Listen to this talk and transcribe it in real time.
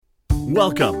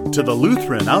Welcome to the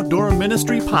Lutheran Outdoor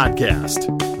Ministry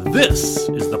Podcast. This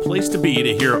is the place to be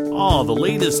to hear all the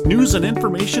latest news and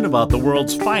information about the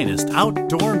world's finest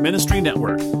outdoor ministry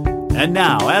network. And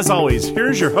now, as always,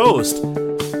 here's your host,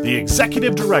 the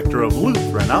Executive Director of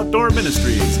Lutheran Outdoor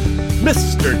Ministries,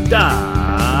 Mr.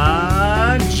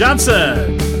 Don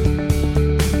Johnson.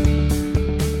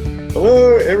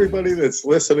 Hello, everybody that's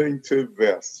listening to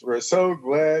this. We're so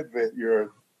glad that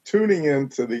you're tuning in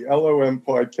to the LOM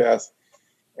podcast.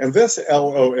 And this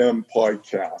LOM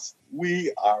podcast,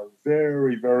 we are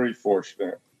very, very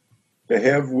fortunate to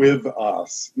have with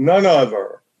us none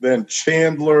other than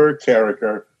Chandler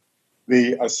Carricker,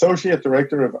 the Associate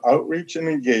Director of Outreach and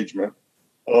Engagement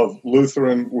of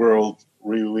Lutheran World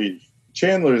Relief.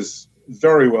 Chandler is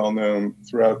very well known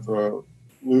throughout the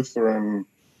Lutheran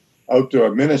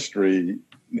Outdoor Ministry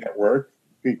Network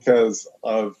because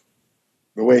of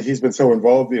the way he's been so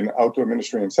involved in outdoor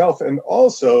ministry himself, and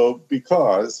also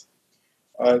because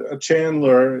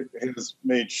Chandler has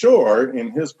made sure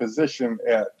in his position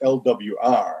at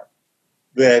LWR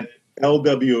that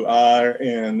LWR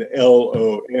and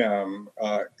LOM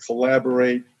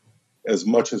collaborate as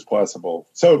much as possible.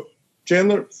 So,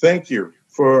 Chandler, thank you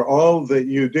for all that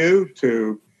you do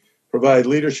to provide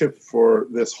leadership for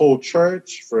this whole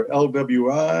church, for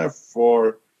LWR,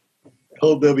 for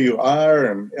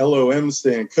LWR and LOM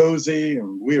staying cozy,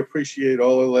 and we appreciate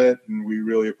all of that, and we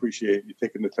really appreciate you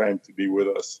taking the time to be with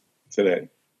us today.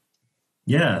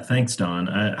 Yeah, thanks, Don.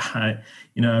 I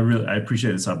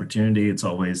appreciate this opportunity. It's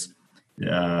always,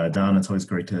 Don, it's always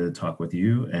great to talk with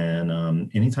you,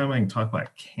 and anytime I can talk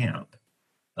about camp,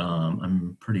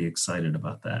 I'm pretty excited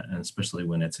about that, and especially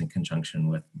when it's in conjunction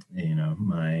with,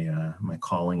 my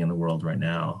calling in the world right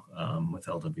now with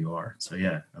LWR. So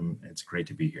yeah, it's great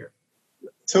to be here.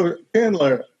 So,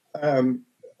 Chandler,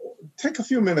 take a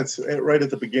few minutes right at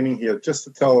the beginning here just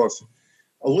to tell us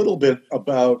a little bit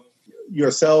about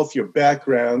yourself, your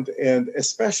background, and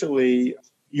especially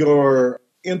your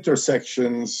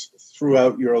intersections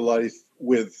throughout your life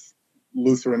with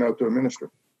Lutheran Outdoor Ministry.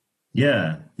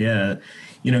 Yeah.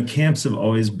 Camps have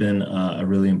always been a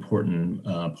really important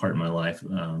part of my life,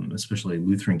 especially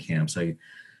Lutheran camps. I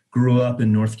grew up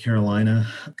in North Carolina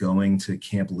going to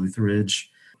Camp Lutheridge.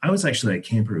 I was actually a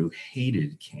camper who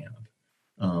hated camp.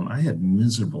 I had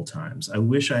miserable times. I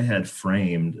wish I had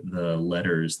framed the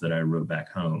letters that I wrote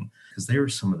back home because they were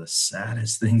some of the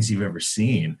saddest things you've ever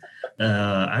seen.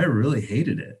 I really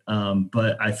hated it.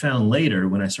 But I found later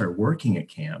when I started working at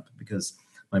camp, because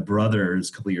my brother is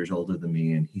a couple of years older than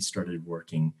me and he started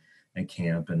working at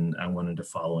camp and I wanted to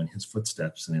follow in his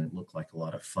footsteps and it looked like a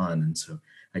lot of fun. And so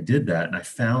I did that. And I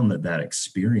found that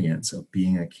experience of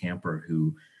being a camper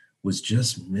who was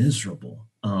just miserable,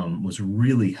 was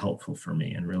really helpful for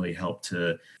me and really helped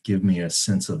to give me a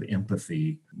sense of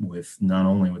empathy with not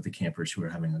only with the campers who were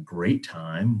having a great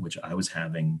time, which I was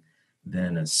having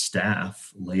then as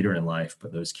staff later in life,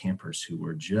 but those campers who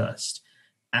were just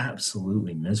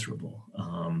absolutely miserable.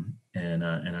 And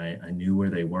I knew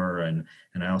where they were. And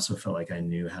I also felt like I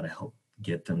knew how to help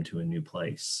get them to a new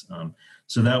place.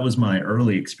 So that was my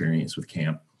early experience with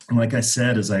camp. And like I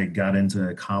said, as I got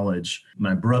into college,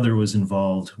 my brother was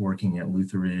involved working at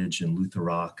Lutheridge and Luther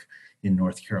Rock in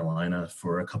North Carolina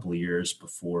for a couple of years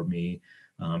before me.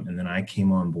 And then I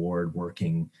came on board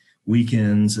working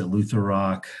weekends at Luther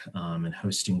Rock and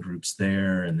hosting groups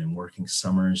there, and then working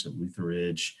summers at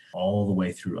Lutheridge all the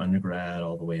way through undergrad,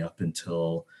 all the way up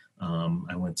until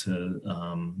I went to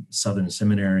Southern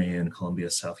Seminary in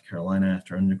Columbia, South Carolina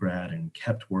after undergrad and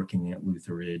kept working at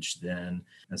Lutheridge then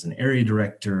as an area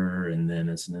director and then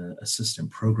as an assistant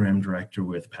program director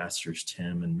with Pastors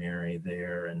Tim and Mary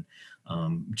there. And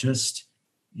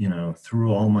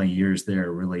through all my years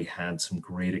there, really had some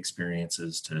great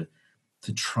experiences to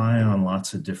try on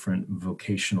lots of different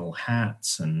vocational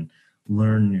hats and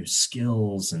learn new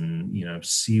skills and,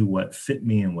 see what fit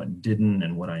me and what didn't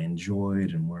and what I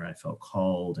enjoyed and where I felt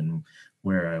called and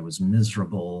where I was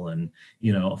miserable and,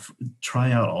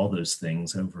 try out all those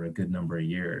things over a good number of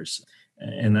years.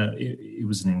 And it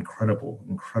was an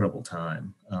incredible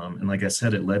time. And like I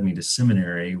said, it led me to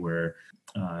seminary where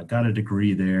I got a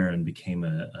degree there and became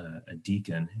a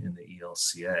deacon in the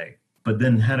ELCA. But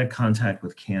then had a contact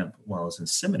with camp while I was in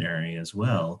seminary as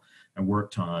well. I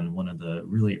worked on one of the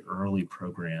really early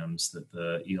programs that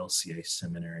the ELCA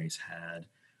seminaries had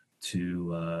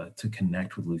to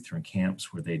connect with Lutheran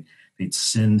camps, where they'd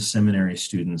send seminary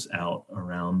students out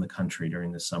around the country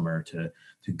during the summer to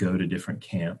go to different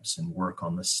camps and work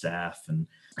on the staff, and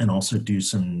also do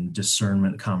some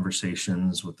discernment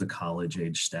conversations with the college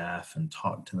age staff and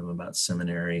talk to them about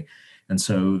seminary. And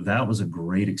so that was a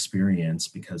great experience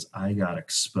because I got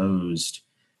exposed.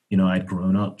 I'd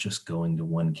grown up just going to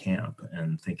one camp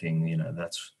and thinking,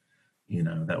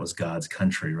 that was God's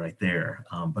country right there.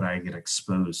 But I get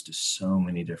exposed to so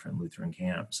many different Lutheran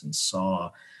camps and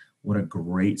saw what a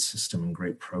great system and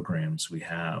great programs we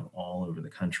have all over the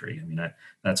country. I mean,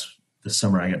 that's the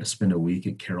summer I got to spend a week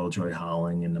at Carol Joy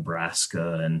Holling in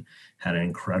Nebraska and had an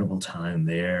incredible time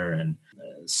there, and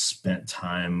spent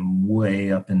time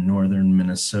way up in northern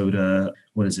Minnesota.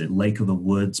 Lake of the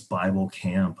Woods Bible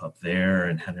Camp up there,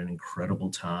 and had an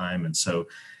incredible time. And so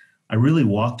I really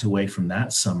walked away from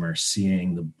that summer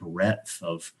seeing the breadth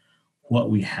of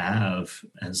what we have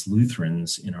as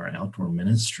Lutherans in our outdoor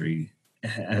ministry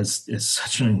as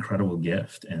such an incredible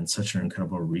gift and such an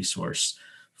incredible resource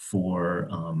for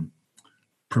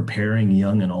preparing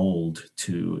young and old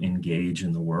to engage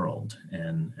in the world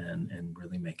and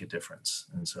really make a difference.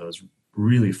 And so I was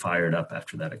really fired up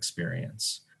after that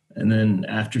experience. And then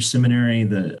after seminary,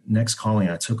 the next calling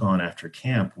I took on after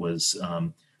camp was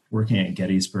working at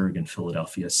Gettysburg and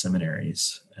Philadelphia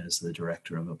seminaries as the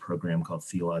director of a program called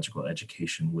Theological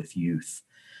Education with Youth,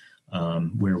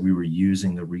 where we were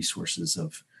using the resources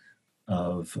of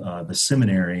the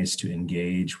seminaries to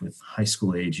engage with high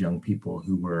school age young people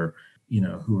who were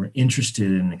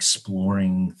interested in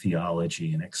exploring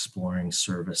theology and exploring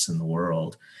service in the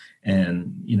world.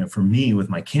 And, for me, with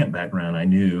my camp background, I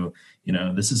knew,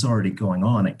 this is already going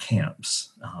on at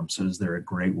camps. So is there a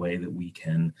great way that we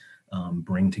can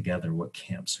bring together what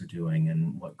camps are doing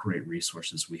and what great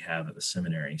resources we have at the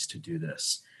seminaries to do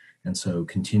this? And so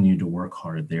continue to work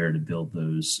hard there to build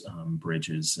those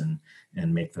bridges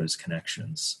and make those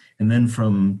connections. And then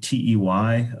from TEY,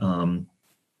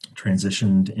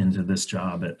 transitioned into this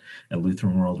job at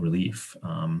Lutheran World Relief,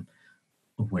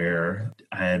 where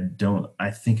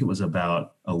I think it was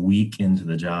about a week into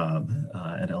the job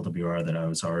at LWR that I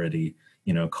was already,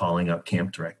 calling up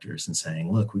camp directors and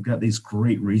saying, look, we've got these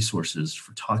great resources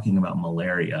for talking about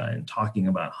malaria and talking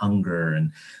about hunger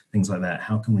and things like that.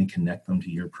 How can we connect them to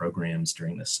your programs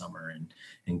during the summer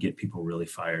and get people really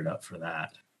fired up for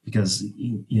that? Because,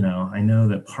 I know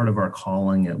that part of our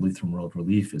calling at Lutheran World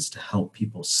Relief is to help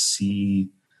people see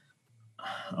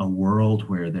a world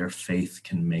where their faith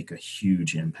can make a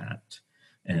huge impact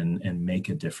and make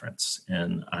a difference.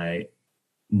 And I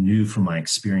knew from my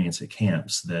experience at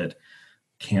camps that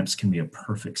camps can be a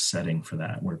perfect setting for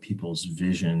that, where people's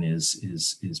vision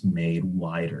is made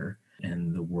wider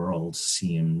and the world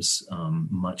seems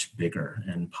much bigger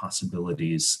and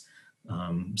possibilities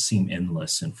seem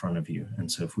endless in front of you.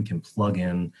 And so if we can plug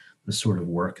in the sort of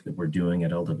work that we're doing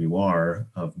at LWR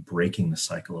of breaking the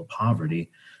cycle of poverty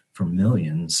for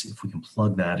millions, if we can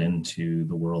plug that into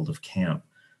the world of camp,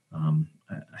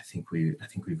 I think we've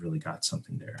really got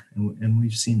something there, and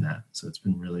we've seen that. So it's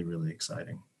been really, really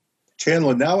exciting.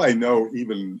 Chandler, now I know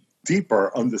even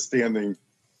deeper understanding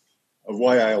of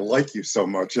why I like you so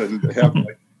much and have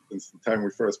since the time we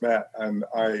first met. And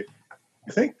I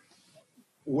think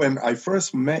when I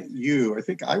first met you, I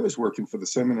think I was working for the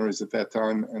seminaries at that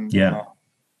time. And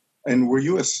and were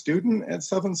you a student at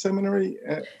Southern Seminary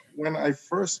when I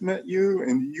first met you?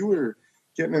 And you were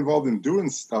getting involved in doing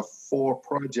stuff for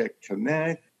Project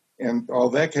Connect and all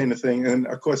that kind of thing. And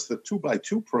of course, the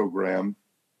 2x2 program,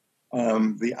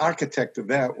 the architect of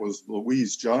that was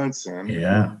Louise Johnson.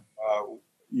 Yeah.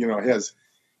 Who, has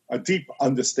a deep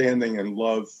understanding and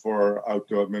love for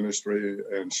outdoor ministry,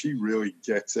 and she really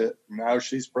gets it. Now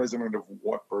she's president of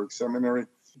Wartburg Seminary.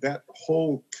 That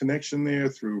whole connection there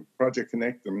through Project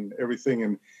Connect and everything.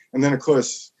 And then, of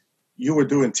course, you were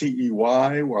doing TEY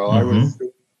while I was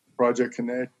doing Project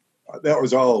Connect. That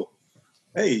was all,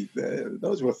 hey,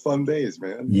 those were fun days,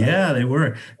 man. Yeah, they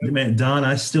were. Man, Don,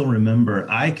 I still remember,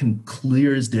 I can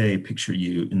clear as day picture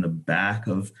you in the back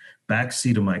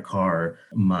seat of my car.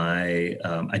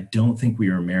 I don't think we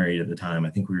were married at the time. I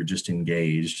think we were just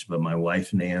engaged, but my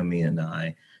wife, Naomi, and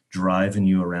I driving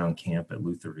you around camp at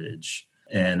Luther Ridge.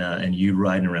 And you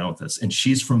riding around with us. And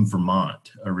she's from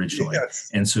Vermont originally.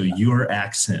 Yes. And so your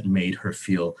accent made her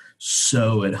feel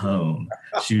so at home.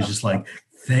 She was just like,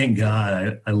 thank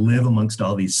God I live amongst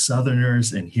all these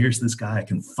Southerners, and here's this guy. I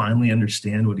can finally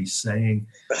understand what he's saying.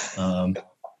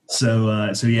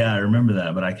 So yeah, I remember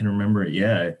that, but I can remember it.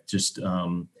 Yeah. Just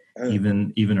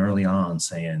even early on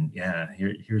saying, yeah,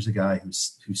 here's a guy who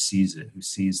sees it, who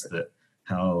sees that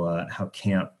how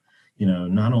camp,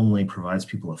 not only provides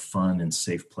people a fun and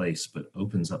safe place, but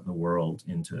opens up the world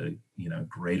into,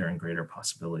 greater and greater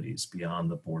possibilities beyond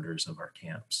the borders of our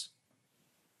camps.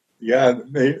 Yeah,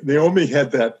 Naomi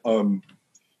had that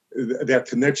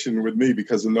connection with me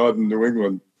because of northern New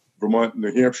England, Vermont, and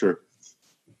New Hampshire.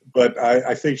 But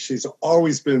I think she's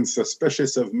always been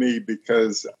suspicious of me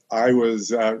because I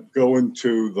was going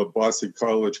to the Boston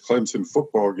College Clemson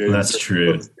football game. That's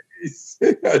true.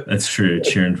 That's true.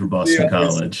 Cheering for Boston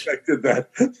College. I expected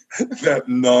that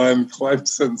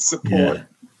non-Clemson support.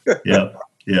 Yeah.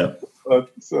 Yep.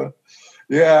 But,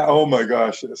 oh my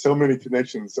gosh, so many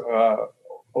connections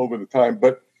over the time.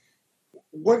 But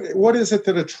what is it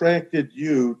that attracted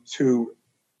you to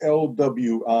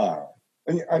LWR?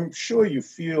 And I'm sure you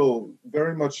feel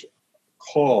very much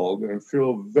called and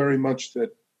feel very much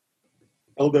that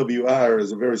LWR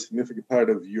is a very significant part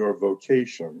of your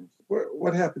vocation.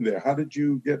 What happened there? How did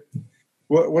you get,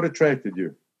 what attracted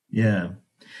you? Yeah,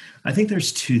 I think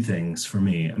there's two things for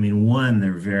me. I mean, one,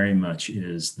 there very much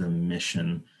is the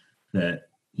mission that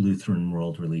Lutheran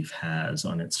World Relief has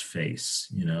on its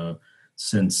face.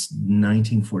 Since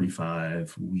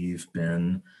 1945, we've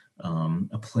been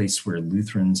a place where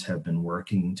Lutherans have been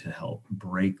working to help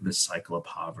break the cycle of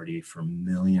poverty for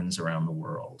millions around the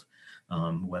world,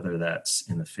 whether that's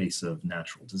in the face of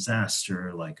natural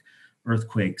disaster like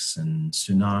earthquakes and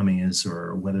tsunamis,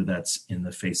 or whether that's in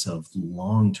the face of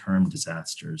long-term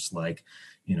disasters like,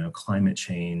 climate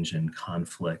change and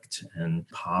conflict and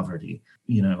poverty.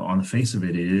 On the face of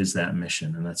it, it is that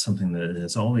mission. And that's something that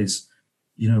has always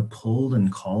pulled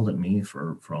and called at me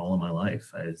for all of my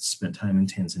life. I spent time in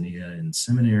Tanzania in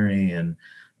seminary, and,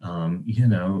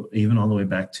 even all the way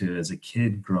back to as a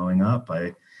kid growing up,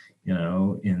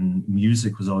 in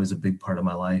music was always a big part of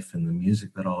my life. And the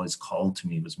music that always called to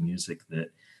me was music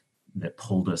that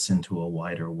pulled us into a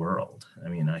wider world. I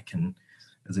mean,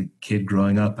 as a kid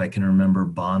growing up, I can remember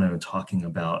Bono talking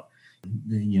about,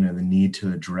 the need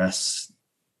to address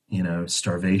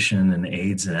starvation and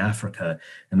AIDS in Africa.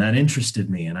 And that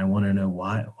interested me. And I want to know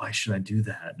why should I do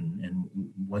that? And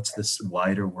what's this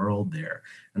wider world there?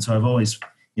 And so I've always,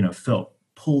 felt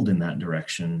pulled in that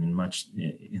direction, and much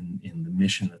in the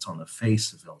mission that's on the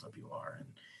face of LWR. And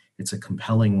it's a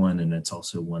compelling one. And it's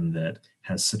also one that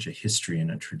has such a history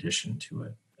and a tradition to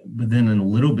it. But then a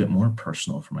little bit more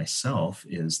personal for myself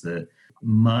is that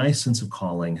my sense of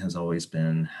calling has always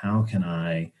been, how can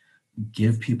I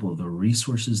give people the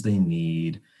resources they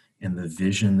need and the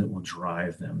vision that will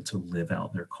drive them to live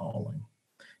out their calling.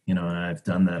 And I've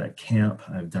done that at camp,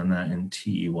 I've done that in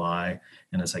TEY.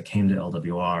 And as I came to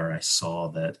LWR, I saw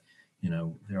that,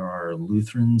 there are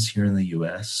Lutherans here in the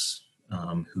US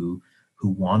who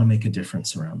want to make a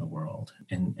difference around the world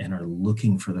and are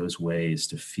looking for those ways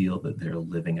to feel that they're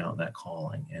living out that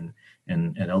calling.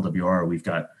 And at LWR, we've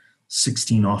got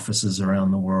 16 offices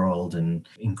around the world and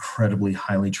incredibly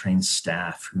highly trained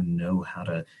staff who know how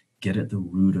to get at the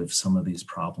root of some of these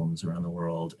problems around the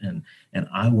world. And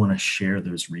I want to share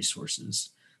those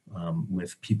resources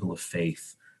with people of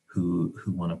faith who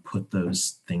want to put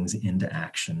those things into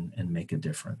action and make a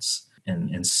difference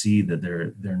and see that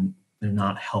they're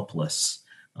not helpless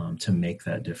to make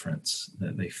that difference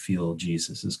that they feel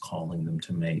Jesus is calling them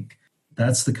to make.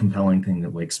 That's the compelling thing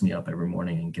that wakes me up every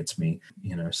morning and gets me,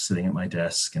 sitting at my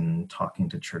desk and talking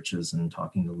to churches and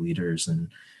talking to leaders and,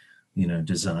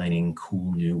 designing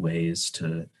cool new ways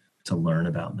to learn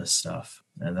about this stuff.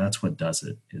 And that's what does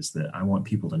it, is that I want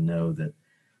people to know that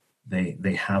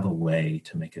they have a way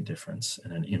to make a difference,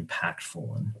 and an impactful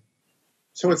one.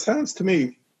 So it sounds to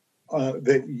me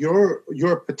that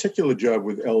your particular job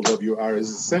with LWR is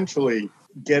essentially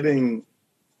getting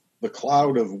the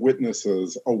cloud of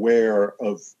witnesses aware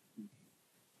of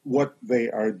what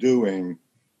they are doing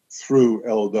through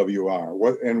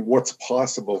LWR, what's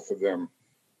possible for them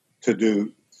to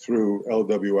do through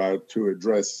LWR to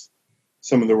address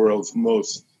some of the world's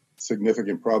most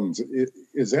significant problems.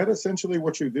 Is that essentially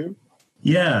what you do?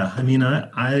 Yeah, I mean,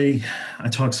 I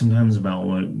talk sometimes about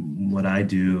what I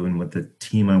do and what the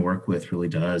team I work with really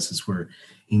does is we're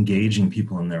engaging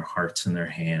people in their hearts and their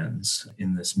hands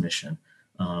in this mission.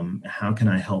 How can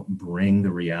I help bring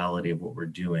the reality of what we're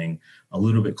doing a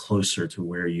little bit closer to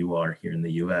where you are here in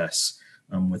the U.S.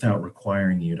 Without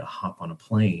requiring you to hop on a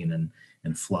plane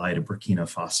and fly to Burkina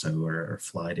Faso or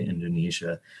fly to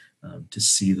Indonesia to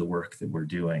see the work that we're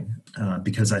doing?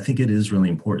 Because I think it is really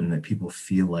important that people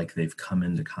feel like they've come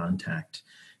into contact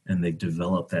and they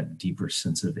develop that deeper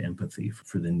sense of empathy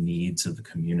for the needs of the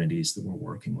communities that we're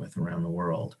working with around the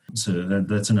world. So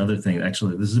that's another thing.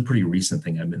 Actually, this is a pretty recent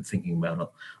thing I've been thinking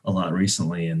about a lot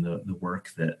recently in the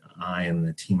work that I and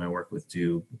the team I work with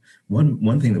do.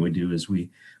 One thing that we do is we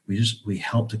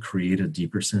help to create a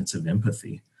deeper sense of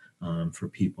empathy for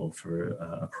people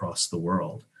across the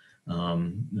world.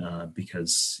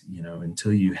 Because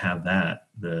until you have that,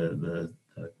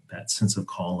 that sense of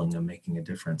calling of making a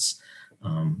difference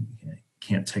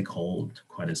can't take hold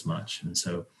quite as much. And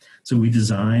so we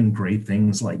design great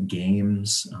things like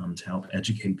games to help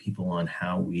educate people on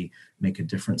how we make a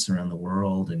difference around the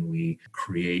world, and we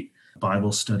create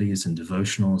Bible studies and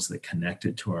devotionals that connect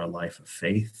it to our life of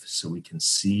faith, so we can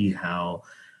see how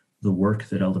the work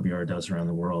that LWR does around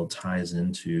the world ties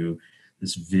into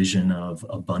this vision of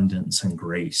abundance and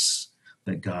grace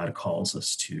that God calls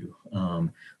us to.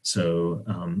 And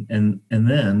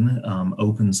then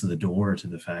opens the door to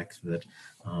the fact that,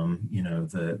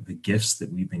 the gifts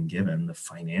that we've been given, the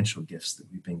financial gifts that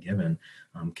we've been given,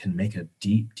 can make a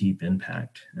deep, deep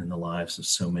impact in the lives of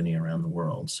so many around the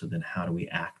world. So then how do we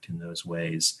act in those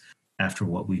ways after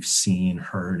what we've seen,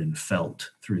 heard, and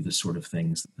felt through the sort of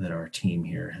things that our team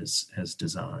here has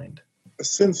designed?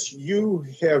 Since you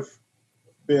have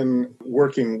been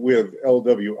working with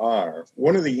LWR,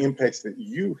 one of the impacts that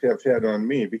you have had on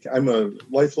me, because I'm a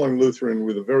lifelong Lutheran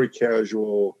with a very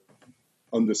casual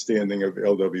understanding of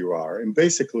LWR. And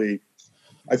basically,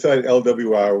 I thought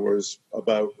LWR was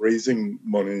about raising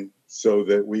money so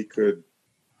that we could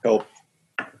help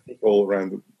people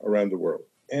around the world.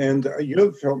 And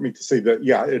you've helped me to say that,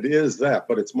 yeah, it is that,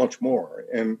 but it's much more.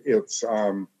 And it's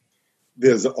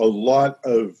there's a lot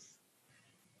of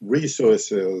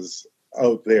resources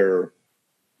out there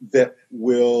that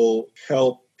will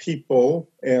help people,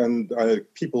 and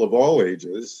people of all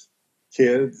ages,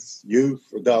 kids, youth,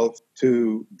 adults,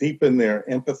 to deepen their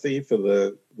empathy for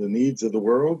the needs of the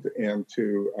world, and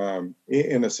to,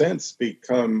 in a sense,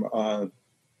 become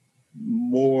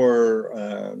more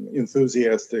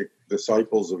enthusiastic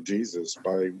disciples of Jesus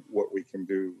by what we can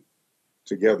do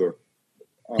together.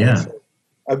 So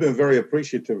I've been very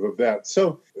appreciative of that.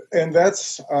 So, and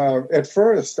that's, at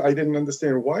first, I didn't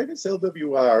understand, why does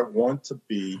LWR want to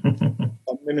be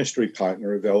a ministry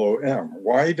partner of LOM?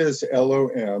 Why does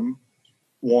LOM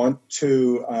want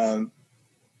to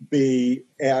be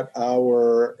at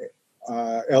our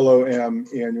LOM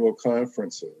annual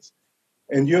conferences?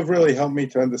 And you've really helped me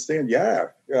to understand,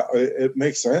 it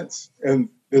makes sense. And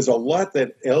there's a lot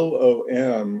that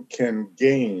LOM can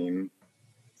gain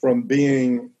from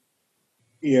being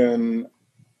in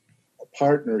a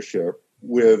partnership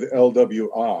with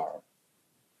LWR.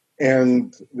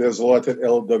 And there's a lot that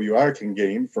LWR can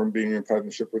gain from being in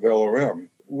partnership with LOM.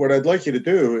 What I'd like you to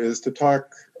do is to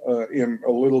talk in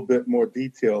a little bit more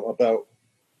detail about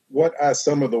what are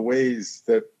some of the ways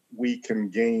that we can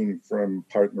gain from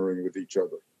partnering with each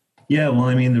other. Yeah, well,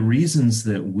 I mean, the reasons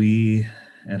that we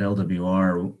at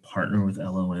LWR partner with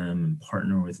LOM and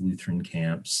partner with Lutheran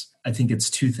camps, I think it's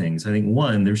two things. I think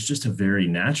one, there's just a very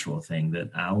natural thing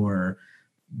that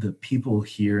the people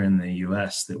here in the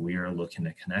U.S. that we are looking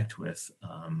to connect with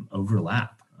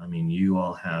overlap. I mean, you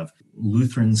all have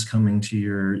Lutherans coming to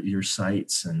your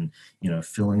sites and,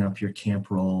 filling up your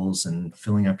camp rolls and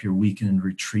filling up your weekend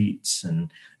retreats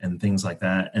and things like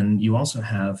that. And you also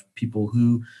have people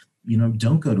who,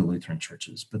 don't go to Lutheran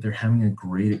churches, but they're having a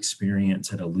great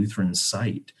experience at a Lutheran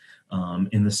site.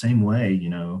 In the same way,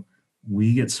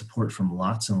 we get support from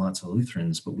lots and lots of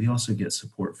Lutherans, but we also get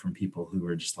support from people who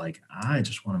are just like, I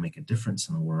just want to make a difference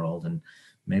in the world. And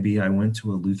maybe I went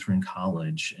to a Lutheran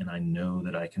college and I know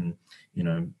that I can,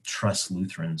 trust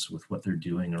Lutherans with what they're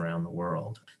doing around the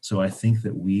world. So I think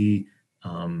that we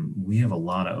have a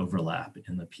lot of overlap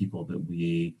in the people that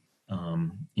we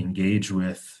engage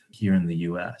with here in the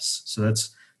U.S. So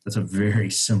that's a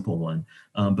very simple one.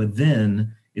 But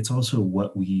then it's also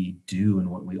what we do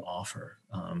and what we offer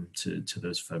to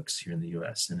those folks here in the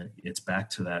U.S. And it's back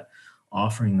to that,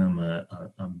 offering them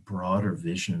a broader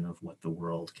vision of what the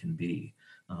world can be.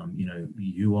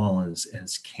 You all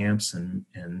as camps and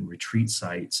retreat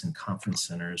sites and conference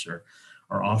centers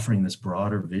are offering this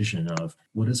broader vision of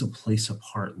what does a place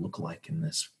apart look like in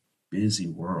this busy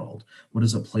world? What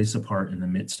does a place apart in the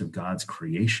midst of God's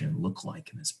creation look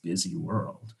like in this busy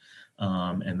world?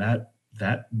 And that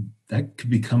could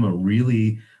become a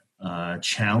really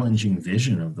challenging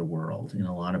vision of the world in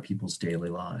a lot of people's daily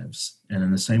lives. And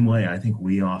in the same way, I think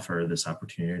we offer this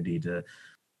opportunity to,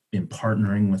 in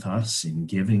partnering with us, in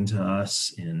giving to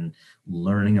us, in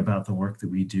learning about the work that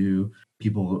we do,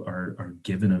 people are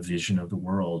given a vision of the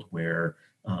world where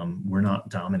we're not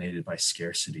dominated by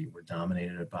scarcity. We're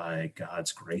dominated by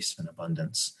God's grace and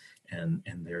abundance, and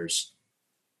there's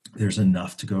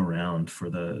enough to go around for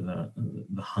the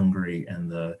hungry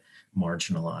and the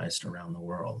marginalized around the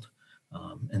world.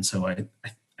 And so I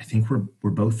think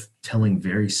we're both telling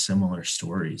very similar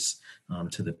stories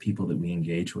to the people that we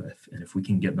engage with. And if we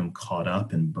can get them caught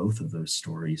up in both of those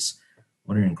stories,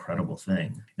 what an incredible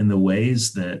thing. And the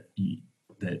ways that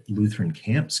Lutheran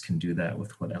camps can do that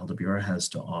with what LWR has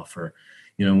to offer.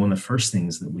 One of the first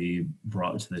things that we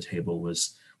brought to the table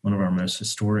was one of our most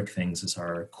historic things is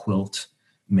our quilt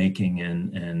making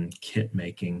and kit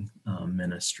making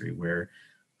ministry, where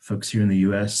folks here in the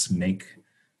U.S. make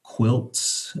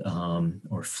quilts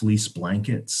or fleece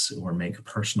blankets or make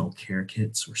personal care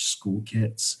kits or school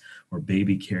kits or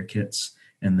baby care kits.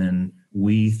 And then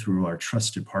we, through our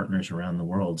trusted partners around the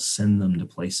world, send them to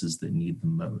places that need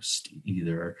them most,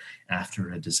 either after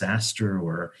a disaster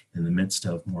or in the midst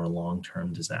of more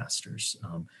long-term disasters.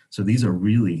 So these are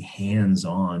really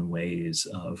hands-on ways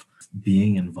of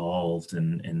being involved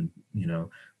and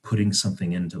putting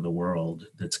something into the world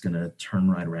that's going to turn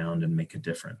right around and make a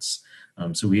difference.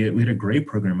 So we had a great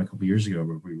program a couple of years ago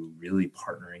where we were really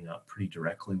partnering up pretty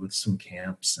directly with some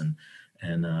camps, and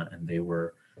they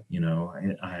were,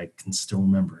 I can still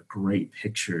remember great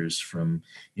pictures from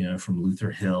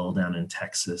Luther Hill down in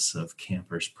Texas of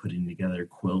campers putting together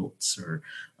quilts, or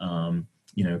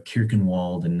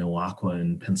Kirchenwald and Nowaqua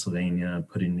in Pennsylvania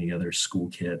putting together school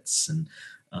kits. And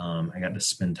I got to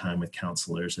spend time with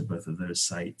counselors at both of those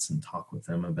sites and talk with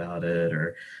them about it.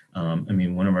 Or,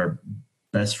 one of our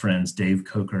best friends, Dave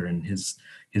Coker, and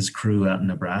his crew out in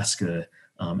Nebraska,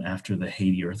 after the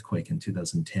Haiti earthquake in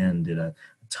 2010, did a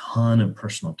ton of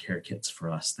personal care kits for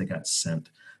us that got sent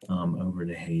over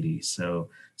to Haiti. So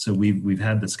we've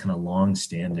had this kind of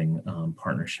long-standing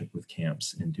partnership with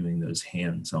camps in doing those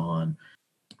hands-on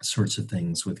sorts of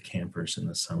things with campers in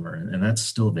the summer, and that's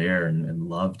still there, and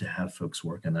love to have folks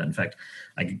work on that. In fact,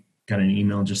 I got an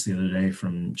email just the other day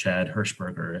from Chad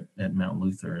Hirschberger at Mount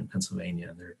Luther in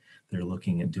Pennsylvania. They're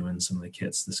looking at doing some of the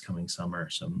kits this coming summer,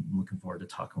 so I'm looking forward to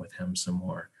talking with him some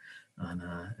more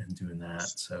and doing that.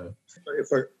 So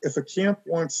if a camp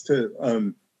wants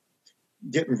to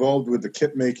get involved with the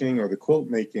kit making or the quilt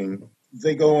making,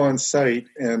 they go on site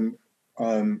and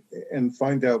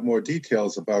find out more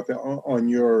details about that on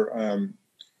your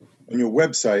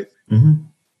website. Mm-hmm.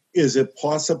 Is it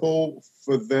possible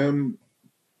for them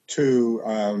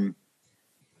to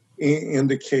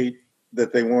indicate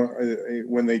that they want,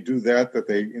 when they do that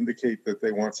they indicate that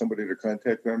they want somebody to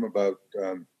contact them about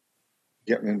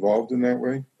getting involved in that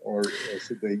way, or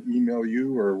should they email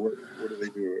you, or what do they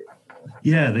do?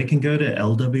 Yeah, they can go to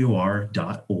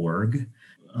lwr.org.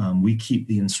 We keep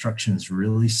the instructions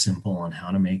really simple on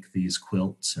how to make these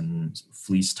quilts and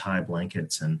fleece tie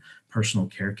blankets and personal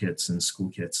care kits and school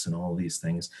kits and all these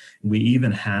things. We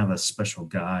even have a special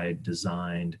guide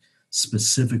designed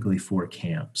specifically for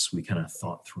camps. We kind of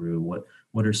thought through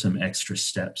what are some extra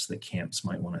steps that camps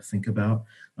might want to think about.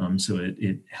 So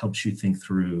it helps you think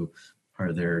through,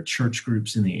 are there church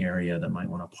groups in the area that might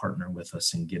want to partner with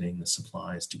us in getting the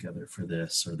supplies together for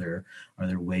this? Are there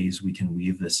ways we can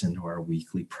weave this into our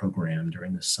weekly program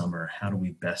during the summer? How do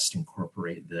we best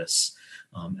incorporate this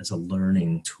as a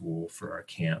learning tool for our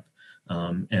camp?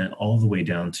 And all the way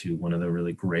down to one of the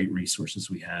really great resources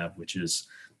we have, which is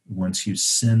once you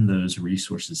send those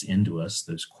resources into us,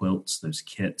 those quilts, those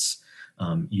kits,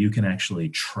 you can actually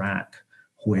track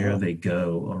where they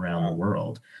go around the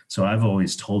world. So I've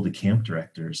always told the camp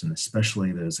directors, and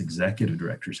especially those executive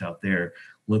directors out there,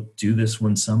 look, do this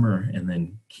one summer and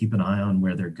then keep an eye on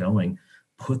where they're going.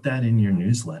 Put that in your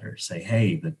newsletter. Say,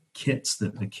 hey, the kits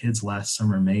that the kids last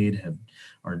summer made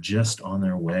are just on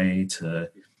their way to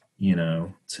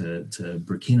Burkina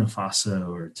Faso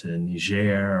or to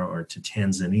Niger or to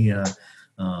Tanzania,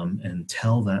 and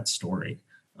tell that story.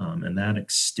 And that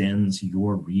extends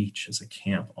your reach as a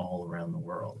camp all around the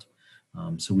world.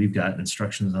 So we've got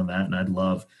instructions on that, and I'd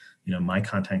love, my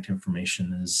contact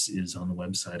information is on the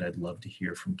website. I'd love to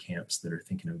hear from camps that are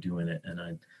thinking of doing it, and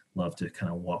I'd love to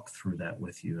kind of walk through that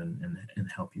with you and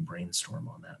help you brainstorm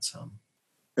on that some.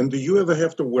 And do you ever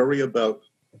have to worry about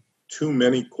too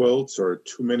many quilts or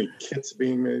too many kits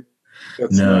being made?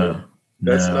 That's not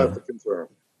the concern.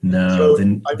 No. So,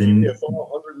 if all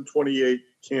 128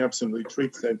 camps and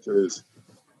retreat centers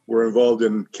were involved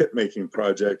in kit making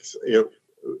projects,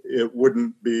 it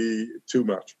wouldn't be too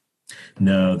much.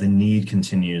 No, the need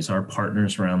continues. Our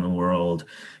partners around the world,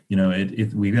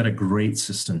 we've got a great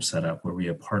system set up where we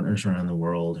have partners around the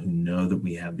world who know that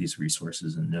we have these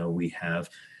resources and know we have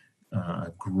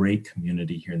a great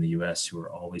community here in the U.S. who are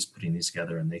always putting these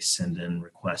together, and they send in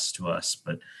requests to us.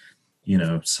 But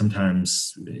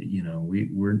sometimes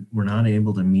we're not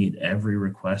able to meet every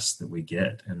request that we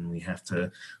get, and we have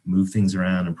to move things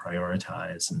around and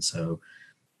prioritize. And so,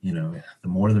 the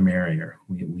more the merrier.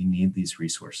 We need these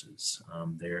resources.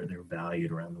 They're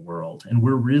valued around the world, and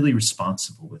we're really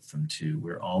responsible with them too.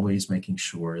 We're always making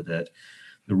sure that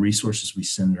the resources we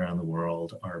send around the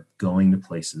world are going to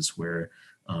places where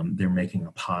they're making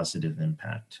a positive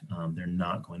impact. They're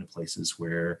not going to places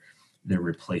where they're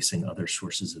replacing other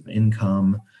sources of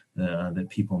income that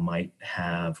people might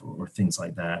have, or things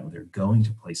like that. They're going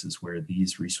to places where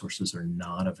these resources are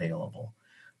not available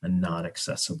and not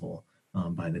accessible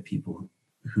by the people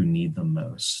who need them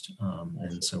most.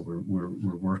 And so we're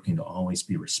working to always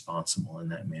be responsible in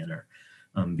that manner,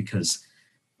 because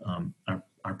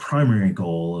our primary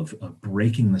goal of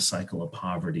breaking the cycle of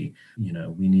poverty,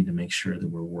 we need to make sure that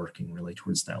we're working really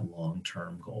towards that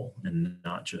long-term goal and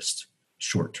not just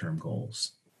short-term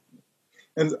goals.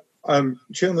 And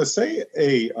Chandler, say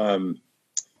a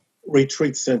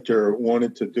retreat center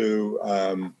wanted to do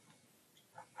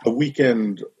a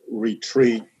weekend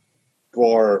retreat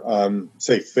for,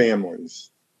 say,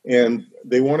 families, and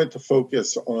they wanted to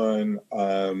focus on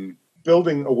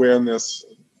building awareness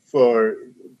for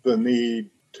the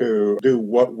need to do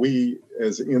what we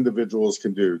as individuals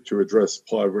can do to address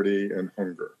poverty and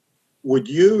hunger. Would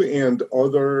you and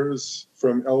others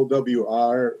from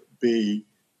LWR be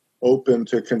open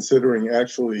to considering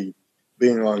actually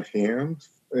being on hand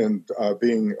and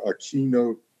being a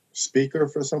keynote speaker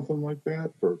for something like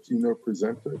that, or a keynote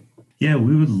presenter? Yeah,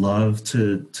 we would love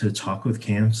to talk with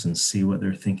camps and see what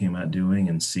they're thinking about doing,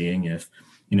 and seeing if,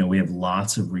 we have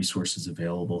lots of resources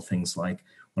available, things like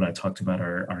what I talked about,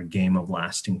 our game of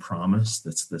lasting promise.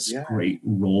 That's this great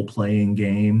role-playing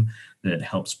game that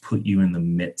helps put you in the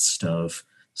midst of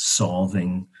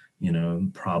solving,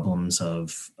 problems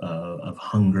of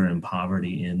hunger and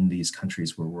poverty in these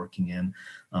countries we're working in.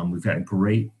 We've got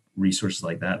great resources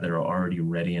like that are already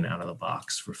ready and out of the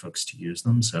box for folks to use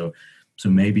them. So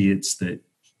maybe it's that,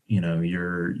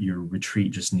 your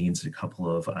retreat just needs a couple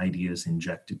of ideas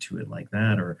injected to it like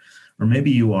that, or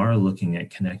maybe you are looking at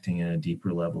connecting at a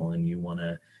deeper level and you want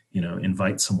to,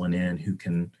 invite someone in who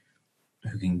can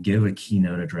give a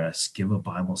keynote address, give a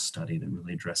Bible study that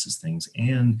really addresses things,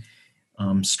 and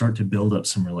start to build up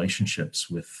some relationships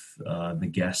with the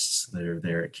guests that are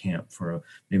there at camp for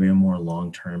maybe a more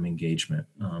long-term engagement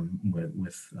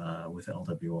with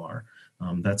LWR.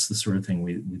 That's the sort of thing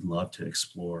we'd love to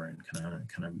explore and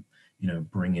kind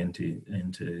of bring into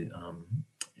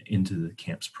the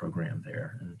camp's program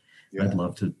there. And I'd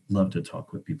love to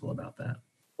talk with people about that.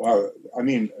 Wow, I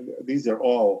mean, these are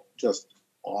all just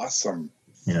awesome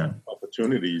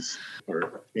opportunities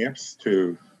for camps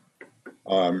to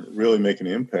really make an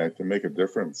impact and make a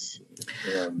difference,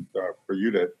 and for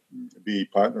you to be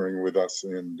partnering with us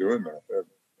in doing that.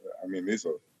 I mean, these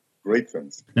are great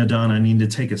things. Now, Don, I need to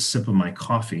take a sip of my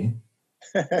coffee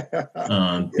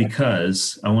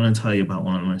because I want to tell you about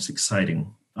one of the most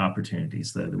exciting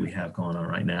opportunities that we have going on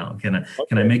right now. Can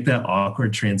I make that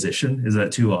awkward transition? Is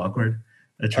that too awkward,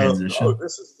 a transition?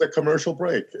 This is the commercial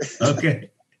break.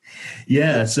 Okay.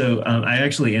 Yeah, so I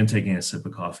actually am taking a sip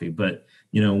of coffee, but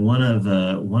one of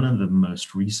the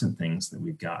most recent things that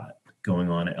we've got going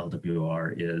on at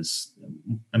LWR is,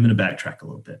 I'm going to backtrack a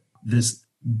little bit. This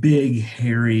big,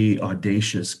 hairy,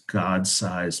 audacious,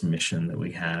 God-sized mission that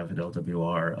we have at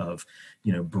LWR of,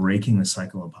 breaking the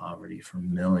cycle of poverty for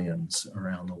millions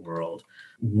around the world.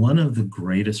 One of the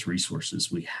greatest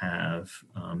resources we have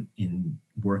in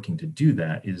working to do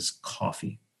that is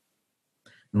coffee.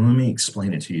 And let me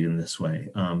explain it to you in this way.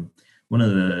 One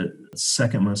of the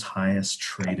second most highest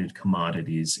traded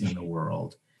commodities in the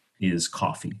world is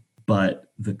coffee.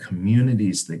 But the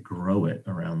communities that grow it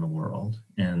around the world,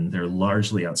 and they're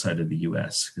largely outside of the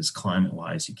U.S., because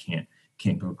climate-wise, you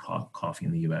can't grow coffee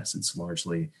in the U.S. It's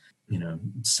largely,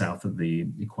 south of the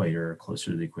equator,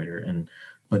 closer to the equator.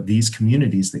 But these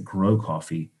communities that grow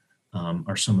coffee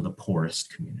are some of the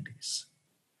poorest communities.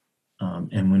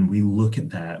 And when we look at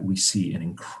that, we see an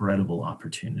incredible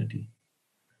opportunity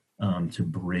to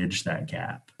bridge that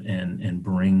gap and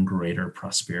bring greater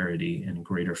prosperity and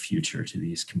greater future to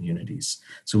these communities.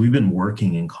 So we've been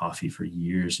working in coffee for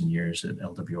years and years at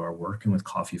LWR, working with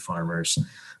coffee farmers,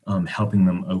 helping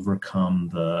them overcome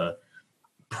the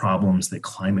problems that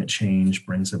climate change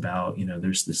brings about.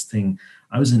 There's this thing.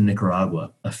 I was in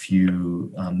Nicaragua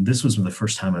this was the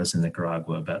first time I was in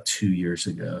Nicaragua about 2 years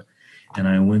ago. And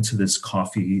I went to this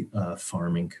coffee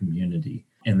farming community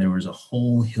And there was a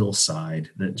whole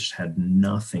hillside that just had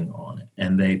nothing on it.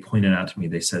 And they pointed out to me,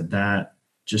 they said that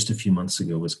just a few months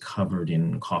ago was covered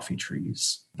in coffee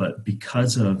trees. But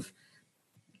because of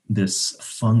this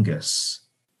fungus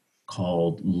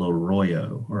called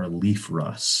loroyo, or leaf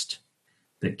rust,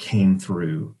 that came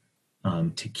through,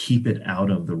 to keep it out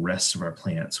of the rest of our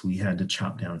plants, we had to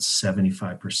chop down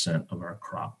 75% of our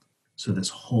crop. So this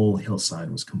whole hillside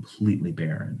was completely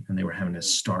barren, and they were having to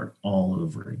start all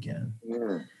over again.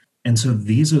 Mm. And so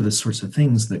these are the sorts of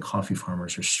things that coffee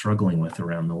farmers are struggling with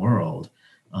around the world,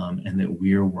 and that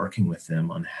we're working with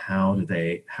them on how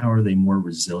are they more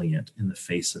resilient in the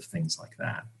face of things like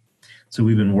that. So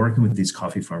we've been working with these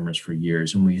coffee farmers for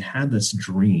years, and we had this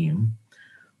dream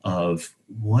of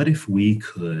what if we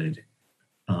could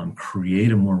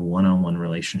create a more one-on-one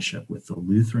relationship with the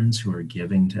Lutherans who are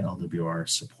giving to LWR,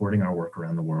 supporting our work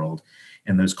around the world,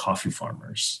 and those coffee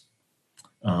farmers,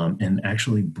 and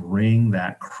actually bring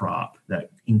that crop,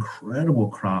 that incredible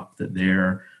crop that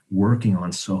they're working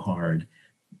on so hard,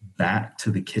 back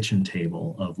to the kitchen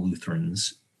table of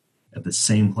Lutherans at the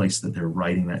same place that they're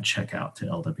writing that check out to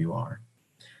LWR.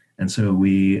 And so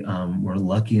we were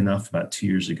lucky enough about 2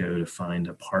 years ago to find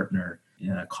a partner,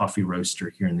 a coffee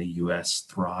roaster here in the U.S.,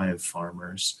 Thrive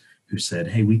Farmers, who said,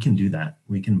 hey, we can do that.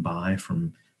 We can buy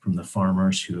from the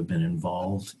farmers who have been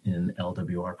involved in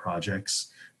LWR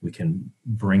projects. We can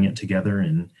bring it together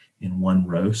in one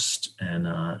roast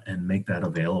and make that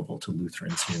available to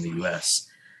Lutherans here in the U.S.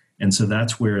 And so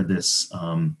that's where this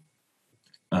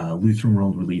Lutheran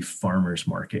World Relief Farmers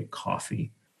Market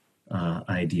coffee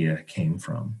idea came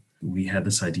from. We had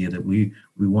this idea that we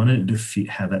wanted to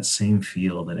have that same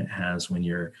feel that it has when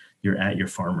you're at your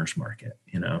farmer's market.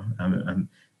 You know,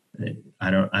 I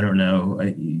don't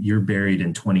know. You're buried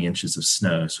in 20 inches of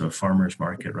snow, so a farmer's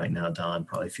market right now, Don,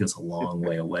 probably feels a long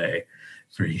way away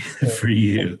for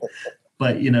you.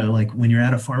 But you know, like when you're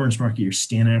at a farmer's market, you're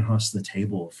standing across the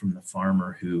table from the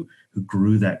farmer who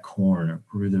grew that corn or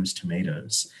grew those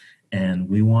tomatoes, and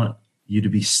we want you to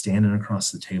be standing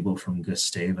across the table from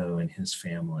Gustavo and his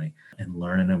family and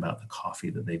learning about the coffee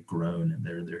that they've grown. And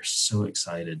they're so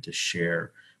excited to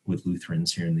share with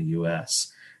Lutherans here in the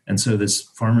U.S. And so this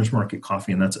farmers market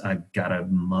coffee, and I've got a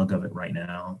mug of it right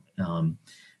now.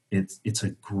 It's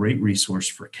a great resource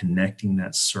for connecting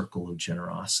that circle of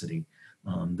generosity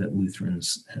that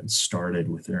Lutherans had started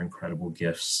with their incredible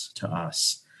gifts to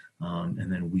us.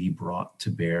 And then we brought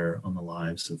to bear on the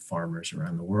lives of farmers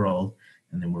around the world.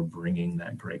 And then we're bringing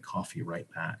that great coffee right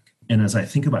back. And as I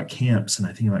think about camps, and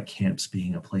I think about camps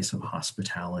being a place of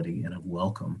hospitality and of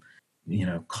welcome, you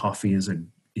know, coffee is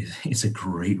a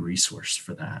great resource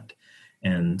for that.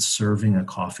 And serving a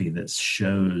coffee that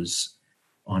shows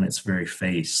on its very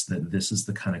face that this is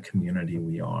the kind of community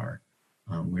we are.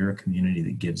 We're a community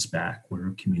that gives back. We're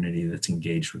a community that's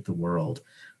engaged with the world.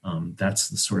 That's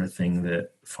the sort of thing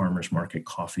that farmers market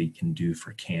coffee can do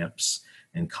for camps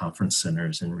and conference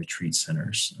centers and retreat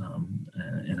centers.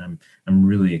 And I'm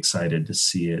really excited to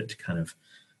see it kind of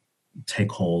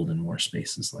take hold in more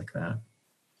spaces like that.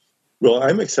 Well,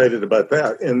 I'm excited about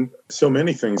that and so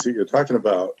many things that you're talking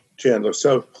about, Chandler.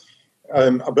 So,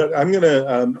 but I'm going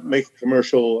to make a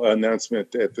commercial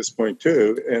announcement at this point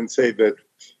too, and say that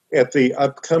at the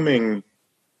upcoming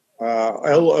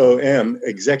LOM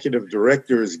Executive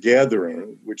Directors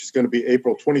Gathering, which is going to be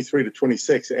April 23 to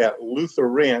 26 at Luther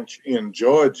Ranch in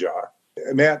Georgia,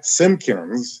 Matt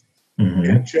Simpkins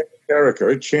and Chet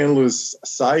Carricker, Chandler's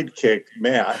sidekick,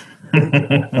 Matt,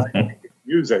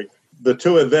 music. The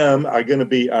two of them are going to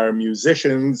be our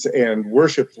musicians and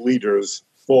worship leaders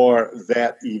for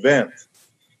that event.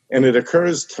 And it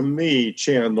occurs to me,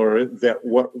 Chandler, that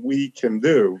what we can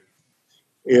do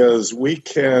is we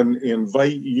can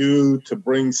invite you to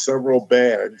bring several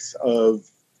bags of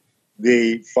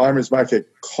the farmers market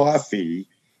coffee,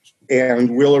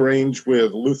 and we'll arrange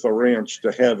with Luther Ranch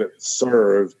to have it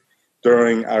served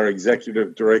during our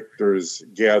executive directors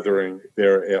gathering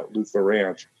there at Luther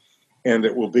Ranch. And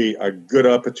it will be a good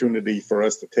opportunity for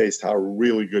us to taste how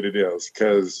really good it is,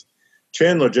 because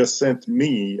Chandler just sent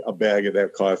me a bag of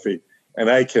that coffee,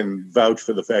 and I can vouch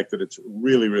for the fact that it's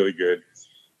really, really good.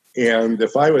 And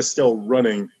if I was still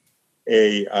running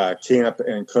a camp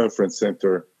and conference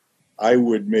center, I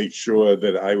would make sure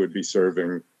that I would be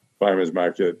serving farmers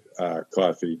market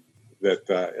coffee that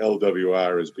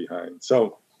LWR is behind.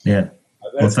 So, yeah.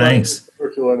 Well, thanks.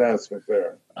 Virtual announcement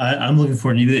there. I'm looking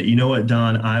forward to that. You know what,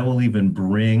 Don? I will even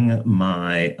bring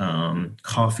my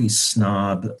coffee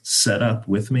snob setup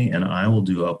with me, and I will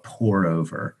do a pour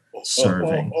over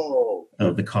serving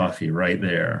of the coffee right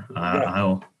there.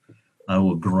 I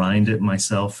will grind it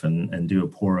myself and do a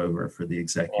pour over for the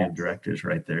executive directors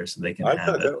right there, so they can have it. I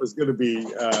thought that was going to be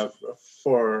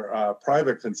for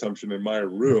private consumption in my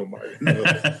room.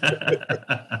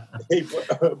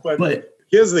 But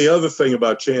here's the other thing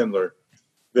about Chandler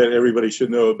that everybody should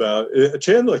know about.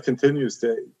 Chandler continues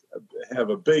to have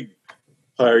a big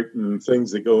part in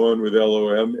things that go on with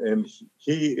LOM, and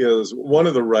he is one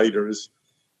of the writers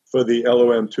for the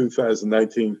LOM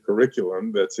 2019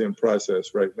 curriculum that's in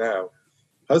process right now.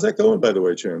 How's that going, by the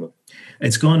way, Chandler?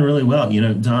 It's going really well.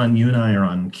 Don, you and I are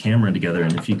on camera together,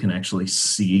 and if you can actually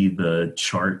see the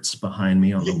charts behind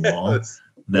me on the wall,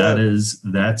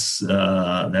 that's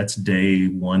day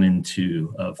 1 and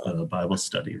 2 of the Bible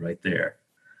study right there.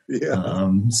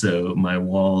 Yeah. So my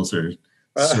walls are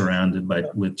surrounded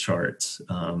with charts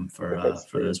for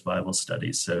those Bible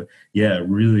studies. So yeah,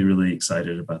 really, really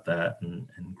excited about that and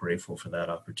grateful for that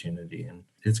opportunity. And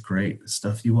it's great. The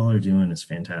stuff you all are doing is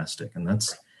fantastic. And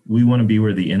we want to be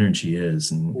where the energy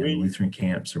is, and Lutheran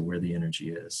camps are where the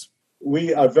energy is.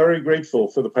 We are very grateful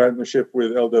for the partnership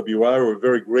with LWR. We're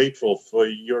very grateful for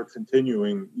your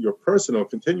personal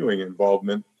continuing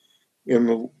involvement in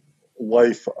the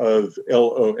life of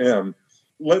LOM.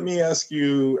 Let me ask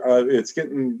you, it's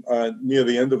getting near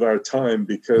the end of our time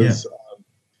because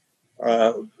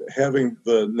having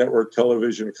the network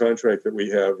television contract that we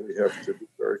have to be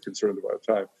very concerned about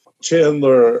time.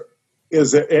 Chandler,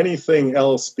 is there anything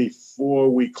else before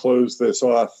we close this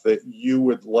off that you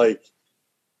would like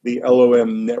the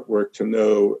LOM network to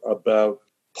know about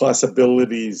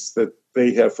possibilities that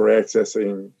they have for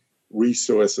accessing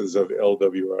resources of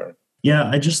LWR?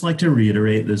 Yeah, I'd just like to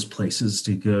reiterate those places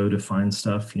to go to find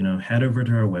stuff. Head over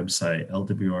to our website,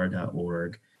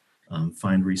 lwr.org,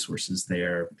 find resources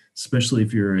there. Especially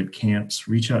if you're at camps,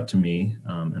 reach out to me,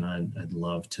 and I'd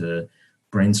love to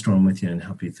brainstorm with you and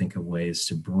help you think of ways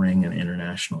to bring an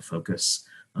international focus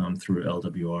through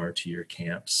LWR to your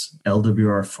camps.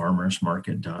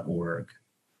 lwrfarmersmarket.org.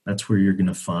 That's where you're going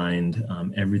to find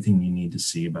everything you need to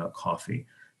see about coffee.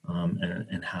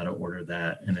 And how to order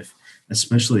that. And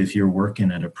especially if you're working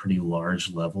at a pretty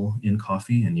large level in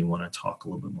coffee and you want to talk a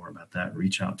little bit more about that,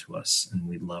 reach out to us, and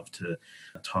we'd love to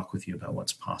talk with you about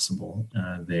what's possible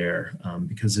there,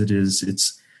 because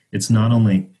it's not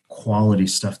only quality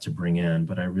stuff to bring in,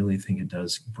 but I really think it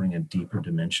does bring a deeper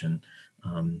dimension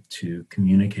to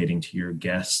communicating to your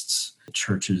guests, the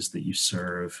churches that you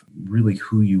serve, really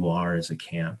who you are as a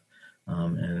camp.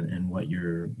 And what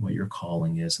your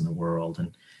calling is in the world.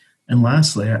 And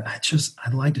lastly,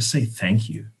 I'd like to say thank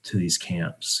you to these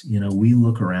camps. I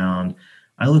look around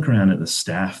at the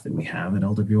staff that we have at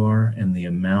LWR and the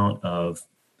amount of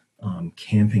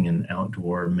camping and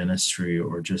outdoor ministry,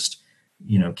 or just,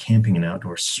 camping and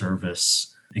outdoor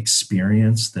service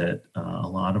experience that a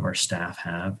lot of our staff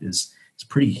have is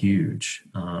pretty huge.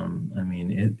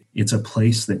 It's a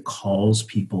place that calls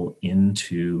people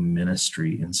into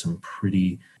ministry in some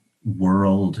pretty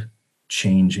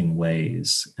world-changing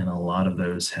ways, and a lot of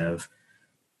those have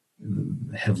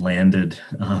landed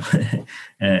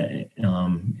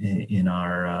in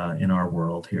our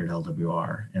world here at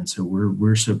LWR, and so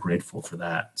we're so grateful for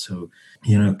that. So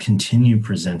continue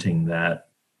presenting that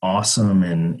awesome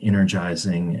and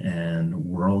energizing and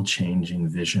world-changing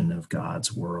vision of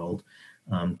God's world.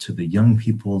 To the young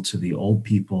people, to the old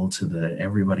people, to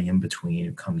everybody in between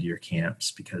who come to your camps,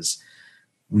 because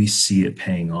we see it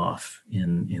paying off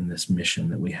in this mission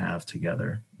that we have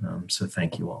together. So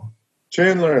thank you all.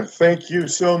 Chandler, thank you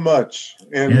so much.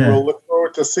 And we'll look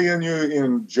forward to seeing you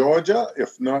in Georgia,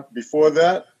 if not before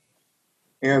that.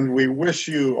 And we wish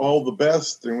you all the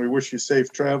best, and we wish you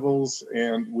safe travels.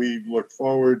 And we look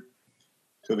forward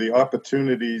to the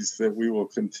opportunities that we will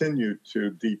continue to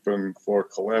deepen for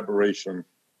collaboration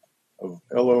of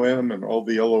LOM and all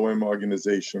the LOM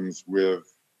organizations with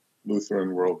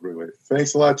Lutheran World Relief.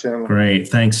 Thanks a lot, Chandler. Great.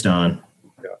 Thanks, Don.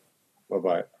 Yeah.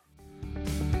 Bye-bye.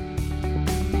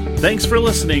 Thanks for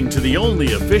listening to the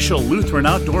only official Lutheran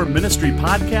Outdoor Ministry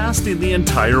podcast in the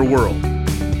entire world.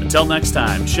 Until next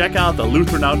time, check out the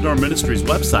Lutheran Outdoor Ministries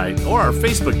website or our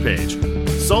Facebook page.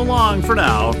 So long for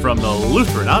now from the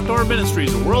Lutheran Outdoor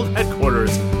Ministries World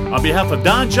Headquarters. On behalf of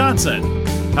Don Johnson,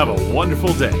 have a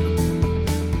wonderful day.